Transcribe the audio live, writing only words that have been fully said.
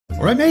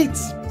Alright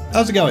mates,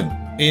 how's it going?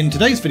 In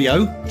today's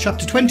video,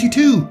 chapter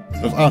 22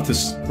 of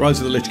Arthas, Rise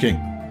of the Lich King.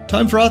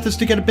 Time for Arthas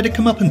to get a bit of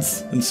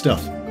comeuppance and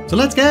stuff. So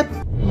let's get...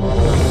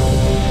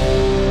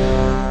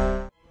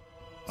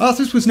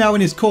 Arthas was now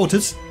in his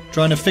quarters,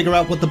 trying to figure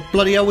out what the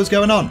bloody hell was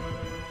going on.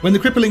 When the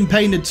crippling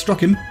pain had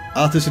struck him,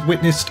 Arthas had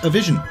witnessed a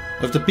vision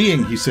of the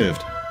being he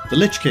served, the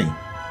Lich King.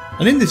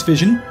 And in this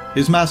vision,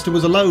 his master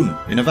was alone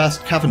in a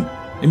vast cavern,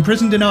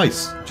 imprisoned in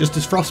ice, just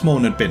as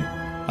Frostmourne had been.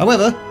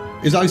 However,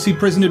 his icy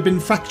prison had been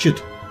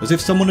fractured, as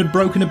if someone had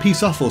broken a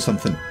piece off or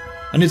something,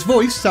 and his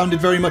voice sounded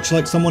very much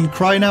like someone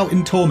crying out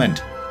in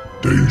torment.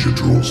 Danger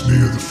draws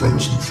near the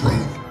frozen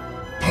throne.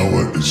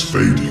 Power is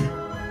fading.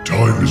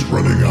 Time is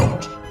running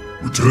out.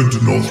 Return to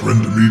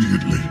Northrend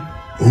immediately.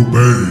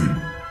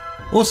 Obey.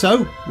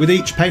 Also, with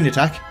each pain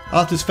attack,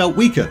 Arthas felt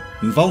weaker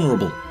and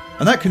vulnerable,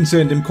 and that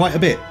concerned him quite a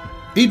bit.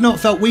 He'd not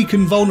felt weak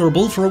and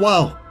vulnerable for a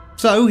while,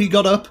 so he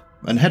got up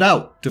and head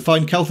out to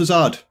find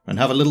Kel'thuzad and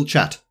have a little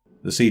chat.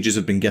 The sieges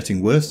have been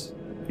getting worse.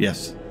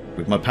 Yes,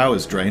 with my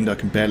powers drained, I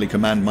can barely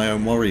command my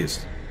own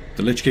warriors.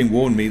 The Lich King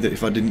warned me that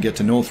if I didn't get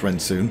to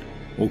Northrend soon,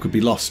 all could be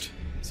lost,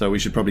 so we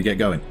should probably get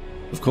going.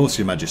 Of course,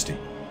 Your Majesty.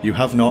 You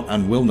have not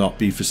and will not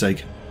be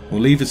forsaken.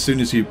 We'll leave as soon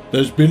as you...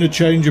 There's been a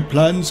change of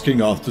plans, King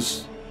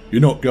Arthas.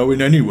 You're not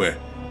going anywhere.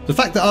 The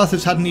fact that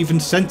Arthas hadn't even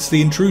sensed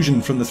the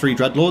intrusion from the three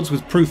Dreadlords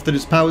was proof that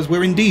his powers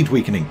were indeed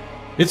weakening.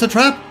 It's a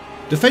trap!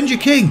 Defend your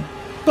king!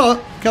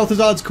 But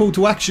Kel'thuzad's call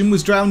to action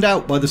was drowned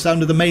out by the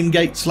sound of the main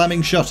gate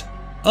slamming shut.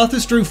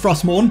 Arthas drew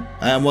Frostmourne,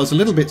 and was a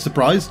little bit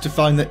surprised to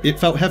find that it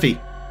felt heavy.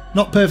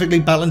 Not perfectly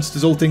balanced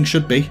as all things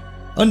should be.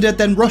 Undead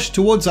then rushed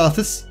towards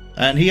Arthas,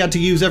 and he had to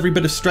use every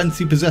bit of strength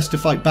he possessed to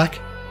fight back.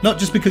 Not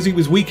just because he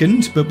was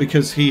weakened, but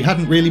because he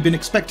hadn't really been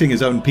expecting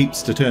his own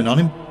peeps to turn on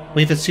him.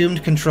 We've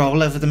assumed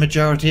control over the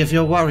majority of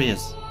your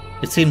warriors.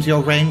 It seems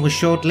your reign was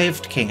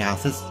short-lived, King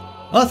Arthas.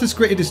 Arthas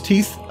gritted his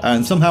teeth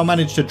and somehow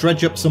managed to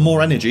dredge up some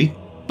more energy,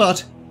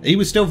 but he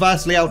was still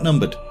vastly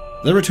outnumbered.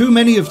 There are too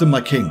many of them,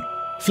 my king.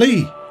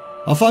 Flee!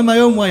 I'll find my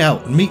own way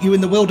out and meet you in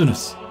the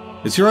wilderness.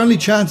 It's your only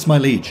chance, my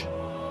liege.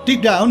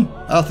 Deep down,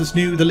 Arthas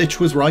knew the Lich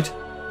was right,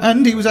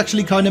 and he was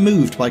actually kinda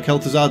moved by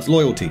Kel'thuzad's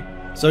loyalty,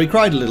 so he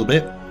cried a little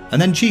bit,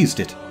 and then cheesed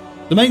it.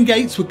 The main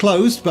gates were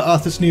closed, but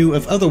Arthas knew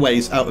of other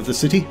ways out of the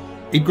city.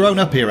 He'd grown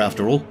up here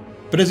after all,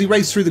 but as he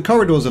raced through the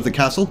corridors of the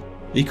castle,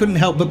 he couldn't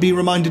help but be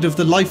reminded of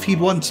the life he'd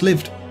once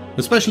lived,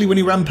 especially when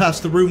he ran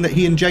past the room that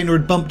he and Jaina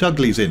had bumped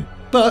uglies in.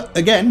 But,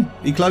 again,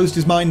 he closed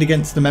his mind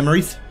against the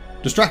memories.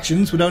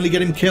 Distractions would only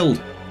get him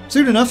killed.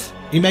 Soon enough,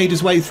 he made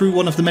his way through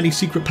one of the many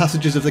secret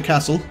passages of the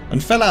castle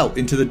and fell out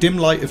into the dim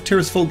light of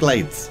Tirisful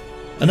Glades.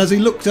 And as he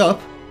looked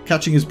up,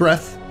 catching his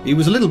breath, he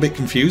was a little bit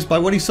confused by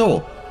what he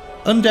saw.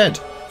 Undead,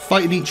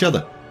 fighting each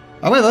other.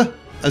 However,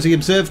 as he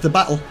observed the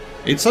battle,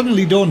 it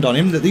suddenly dawned on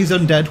him that these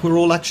undead were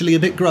all actually a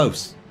bit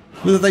gross.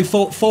 Whether they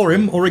fought for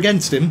him or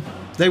against him,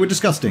 they were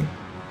disgusting.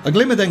 A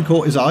glimmer then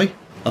caught his eye,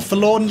 a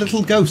forlorn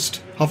little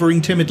ghost hovering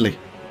timidly.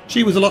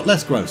 She was a lot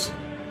less gross,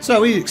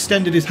 so he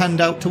extended his hand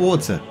out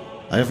towards her.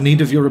 I have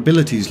need of your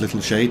abilities,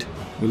 little shade.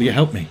 Will you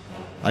help me?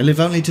 I live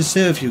only to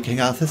serve you, King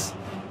Arthas.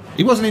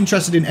 He wasn't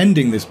interested in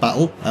ending this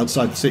battle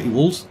outside the city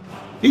walls.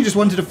 He just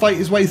wanted to fight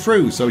his way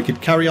through so he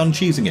could carry on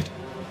cheesing it.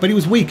 But he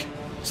was weak,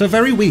 so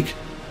very weak.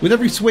 With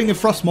every swing of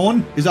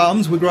Frostmourne, his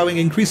arms were growing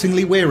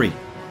increasingly weary.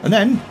 And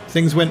then,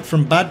 things went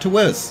from bad to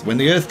worse when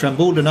the earth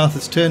trembled and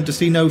Arthas turned to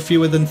see no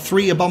fewer than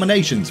 3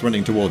 abominations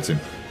running towards him.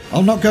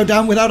 I'll not go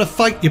down without a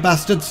fight, you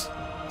bastards!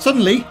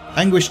 Suddenly,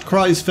 anguished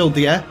cries filled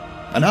the air,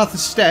 and Arthas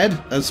stared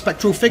as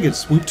spectral figures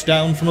swooped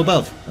down from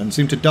above and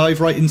seemed to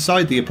dive right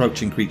inside the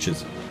approaching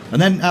creatures.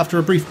 And then, after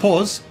a brief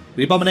pause,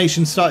 the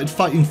abominations started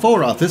fighting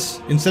for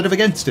Arthas instead of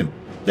against him.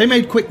 They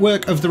made quick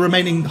work of the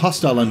remaining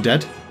hostile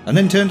undead, and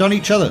then turned on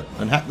each other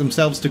and hacked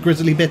themselves to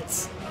grisly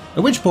bits.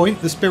 At which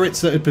point, the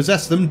spirits that had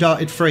possessed them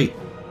darted free.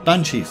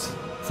 Banshees.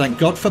 Thank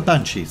God for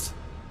banshees.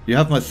 You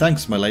have my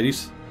thanks, my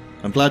ladies.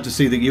 I'm glad to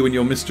see that you and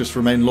your mistress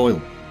remain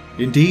loyal.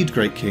 Indeed,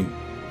 great king.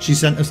 She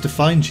sent us to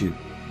find you.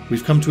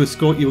 We've come to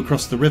escort you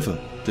across the river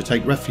to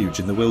take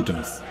refuge in the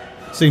wilderness.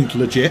 Seemed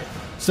legit,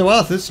 so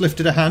Arthas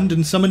lifted a hand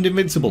and summoned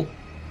Invincible.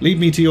 Lead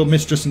me to your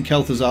mistress and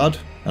Kel'thuzad,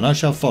 and I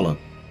shall follow.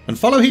 And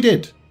follow he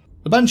did.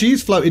 The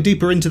banshees floated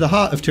deeper into the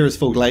heart of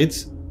Tirisful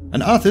Glades,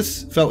 and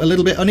Arthas felt a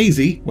little bit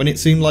uneasy when it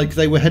seemed like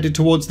they were headed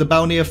towards the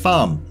Balnir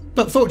farm.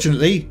 But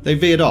fortunately, they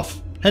veered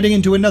off, heading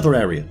into another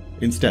area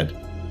instead.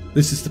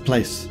 This is the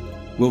place.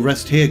 We'll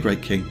rest here,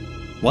 great king.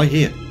 Why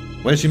here?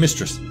 Where's your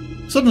mistress?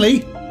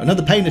 Suddenly,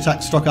 another pain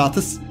attack struck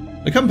Arthas,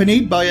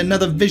 accompanied by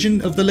another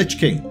vision of the Lich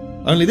King.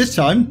 Only this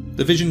time,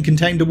 the vision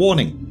contained a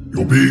warning.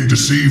 You're being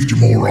deceived, you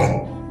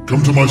moron.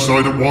 Come to my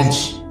side at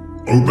once.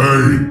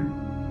 Obey.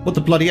 What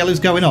the bloody hell is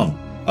going on?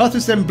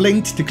 Arthas then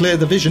blinked to clear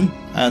the vision,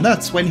 and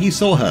that's when he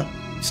saw her,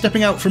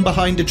 stepping out from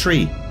behind a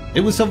tree. It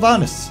was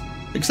Sylvanas,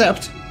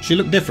 except she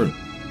looked different.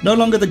 No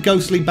longer the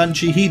ghostly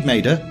banshee he'd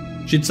made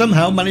her, she'd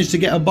somehow managed to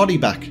get her body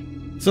back.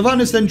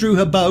 Sylvanas then drew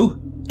her bow,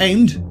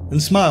 aimed,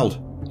 and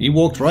smiled. You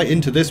walked right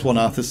into this one,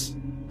 Arthas.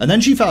 And then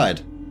she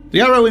fired.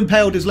 The arrow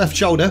impaled his left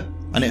shoulder,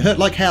 and it hurt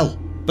like hell.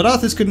 But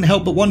Arthas couldn't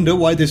help but wonder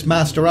why this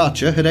master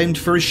archer had aimed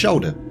for his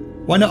shoulder.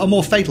 Why not a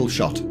more fatal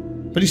shot?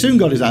 But he soon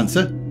got his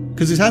answer,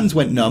 because his hands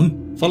went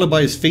numb, followed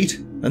by his feet,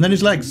 and then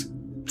his legs.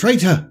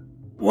 Traitor!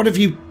 What have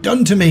you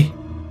done to me?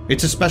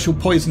 It's a special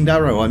poisoned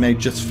arrow I made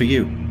just for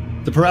you.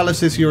 The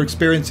paralysis you're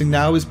experiencing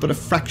now is but a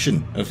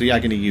fraction of the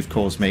agony you've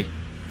caused me.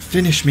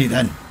 Finish me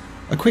then.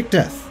 A quick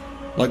death,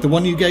 like the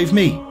one you gave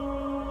me.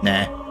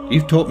 Nah,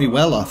 you've taught me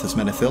well, Arthas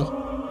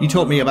Menethil. You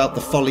taught me about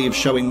the folly of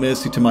showing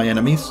mercy to my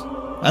enemies,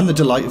 and the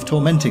delight of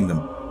tormenting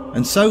them.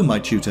 And so, my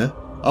tutor,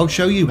 I'll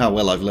show you how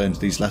well I've learned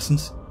these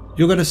lessons.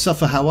 You're going to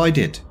suffer how I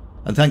did,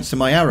 and thanks to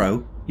my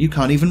arrow, you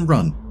can't even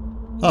run.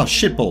 Ah,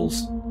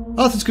 shitballs.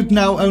 Arthas could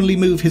now only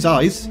move his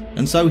eyes,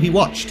 and so he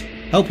watched,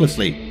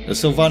 helplessly,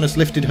 as Sylvanas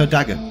lifted her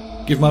dagger.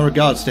 Give my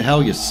regards to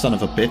hell, you son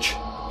of a bitch.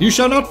 You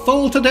shall not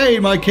fall today,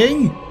 my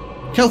king!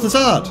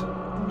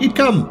 Kel'thuzad! He'd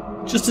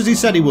come, just as he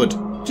said he would,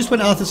 just when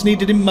Arthas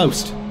needed him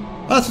most.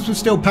 Arthas was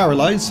still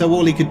paralysed, so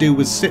all he could do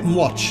was sit and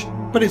watch.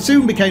 But it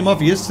soon became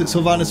obvious that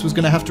Sylvanas was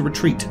going to have to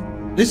retreat.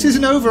 This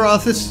isn't over,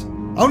 Arthas.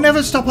 I'll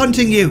never stop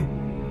hunting you!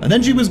 And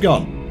then she was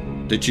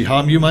gone. Did she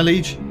harm you, my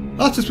liege?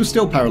 Arthas was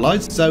still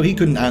paralysed, so he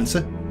couldn't answer,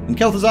 and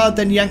Kel'thuzad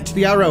then yanked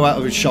the arrow out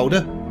of his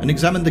shoulder and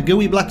examined the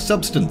gooey black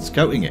substance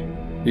coating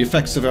it. The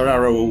effects of her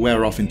arrow will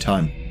wear off in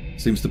time.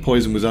 Seems the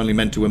poison was only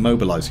meant to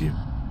immobilise you.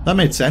 That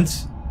made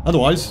sense.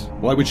 Otherwise,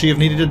 why would she have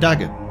needed a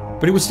dagger?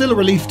 But it was still a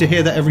relief to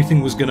hear that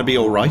everything was going to be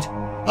alright.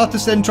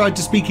 Arthas then tried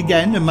to speak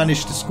again and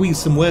managed to squeeze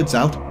some words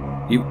out.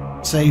 You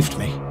saved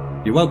me.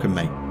 You're welcome,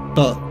 mate.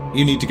 But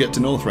you need to get to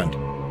Northrend.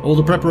 All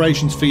the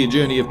preparations for your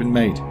journey have been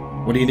made.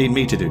 What do you need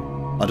me to do?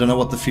 I don't know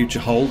what the future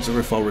holds or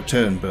if I'll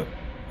return, but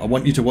I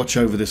want you to watch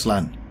over this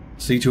land.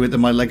 See to it that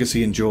my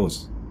legacy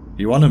endures.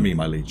 You honour me,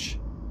 my liege.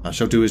 I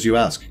shall do as you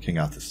ask, King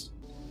Arthas.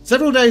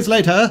 Several days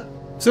later,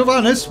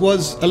 Sylvanas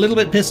was a little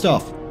bit pissed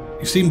off.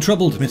 You seem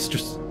troubled,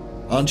 mistress.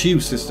 Aren't you,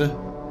 sister?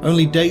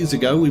 Only days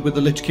ago we were the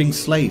Lich King's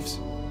slaves,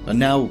 and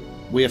now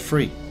we are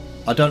free.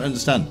 I don't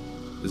understand.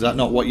 Is that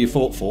not what you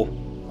fought for?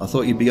 I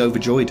thought you'd be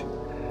overjoyed.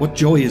 What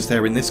joy is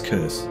there in this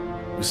curse?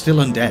 We're still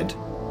undead.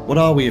 What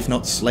are we if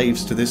not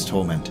slaves to this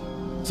torment?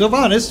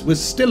 Sylvanas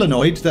was still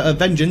annoyed that her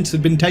vengeance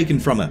had been taken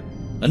from her,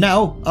 and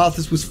now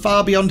Arthas was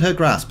far beyond her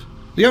grasp.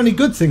 The only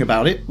good thing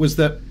about it was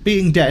that,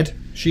 being dead,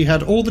 she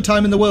had all the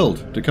time in the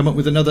world to come up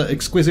with another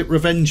exquisite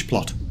revenge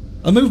plot.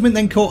 A movement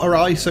then caught her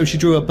eye, so she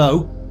drew a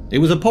bow. It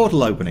was a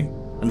portal opening,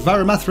 and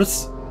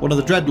Varamathras, one of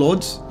the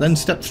Dreadlords, then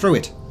stepped through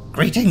it.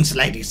 Greetings,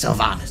 Lady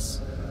Sylvanas.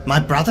 My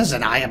brothers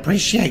and I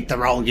appreciate the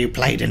role you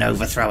played in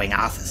overthrowing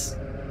Arthas.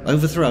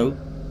 Overthrow?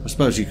 I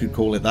suppose you could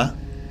call it that.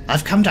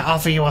 I've come to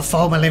offer you a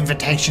formal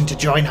invitation to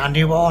join our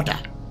new order.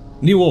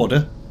 New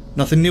order?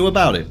 Nothing new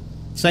about it.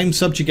 Same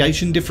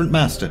subjugation, different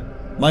master.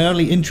 My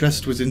only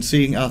interest was in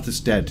seeing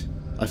Arthas dead.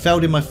 I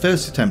failed in my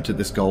first attempt at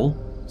this goal,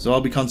 so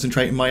I'll be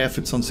concentrating my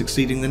efforts on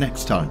succeeding the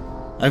next time.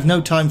 I have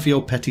no time for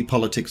your petty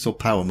politics or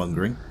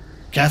power-mongering.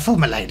 Careful,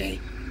 milady.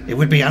 It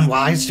would be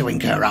unwise to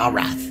incur our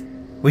wrath.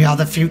 We are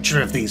the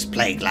future of these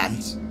plague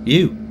lands.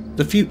 You?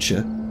 The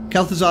future?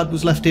 Kel'thuzad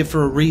was left here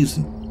for a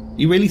reason.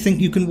 You really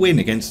think you can win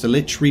against a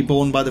Lich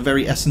reborn by the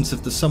very essence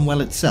of the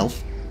Sunwell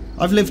itself?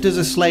 I've lived as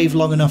a slave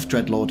long enough,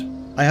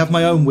 Dreadlord. I have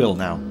my own will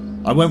now.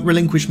 I won't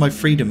relinquish my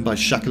freedom by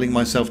shackling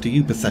myself to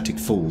you pathetic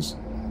fools.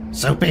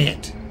 So be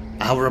it.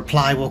 Our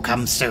reply will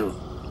come soon.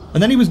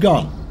 And then he was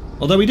gone,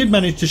 although he did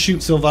manage to shoot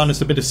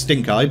Sylvanas a bit of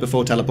stink eye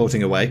before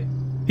teleporting away.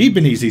 He'd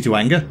been easy to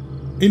anger.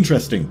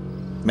 Interesting.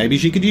 Maybe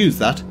she could use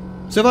that.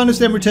 Sylvanas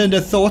then returned her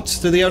thoughts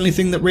to the only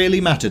thing that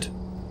really mattered.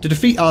 To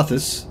defeat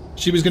Arthas,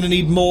 she was going to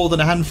need more than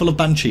a handful of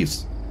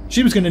banshees.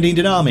 She was going to need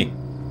an army.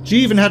 She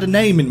even had a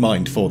name in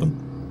mind for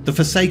them. The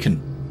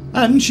Forsaken.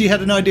 And she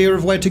had an idea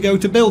of where to go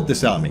to build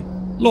this army.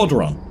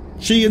 Lordaeron.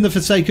 She and the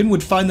Forsaken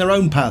would find their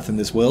own path in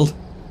this world,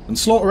 and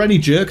slaughter any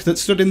jerk that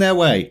stood in their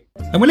way.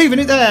 And we're leaving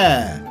it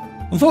there!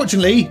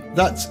 Unfortunately,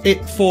 that's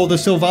it for the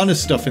Sylvanas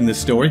stuff in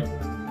this story.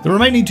 The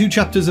remaining 2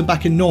 chapters are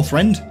back in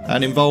Northrend,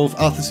 and involve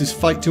Arthas'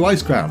 fight to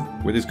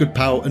Icecrown, with his good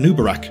pal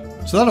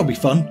Anubarak. So that'll be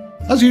fun.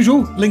 As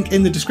usual, link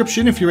in the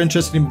description if you're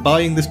interested in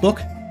buying this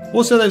book.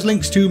 Also, there's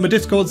links to my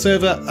Discord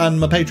server and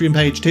my Patreon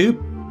page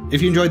too.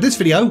 If you enjoyed this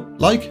video,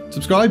 like,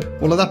 subscribe,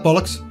 all of that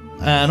bollocks.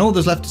 And all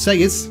there's left to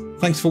say is,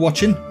 thanks for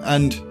watching,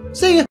 and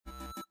see ya!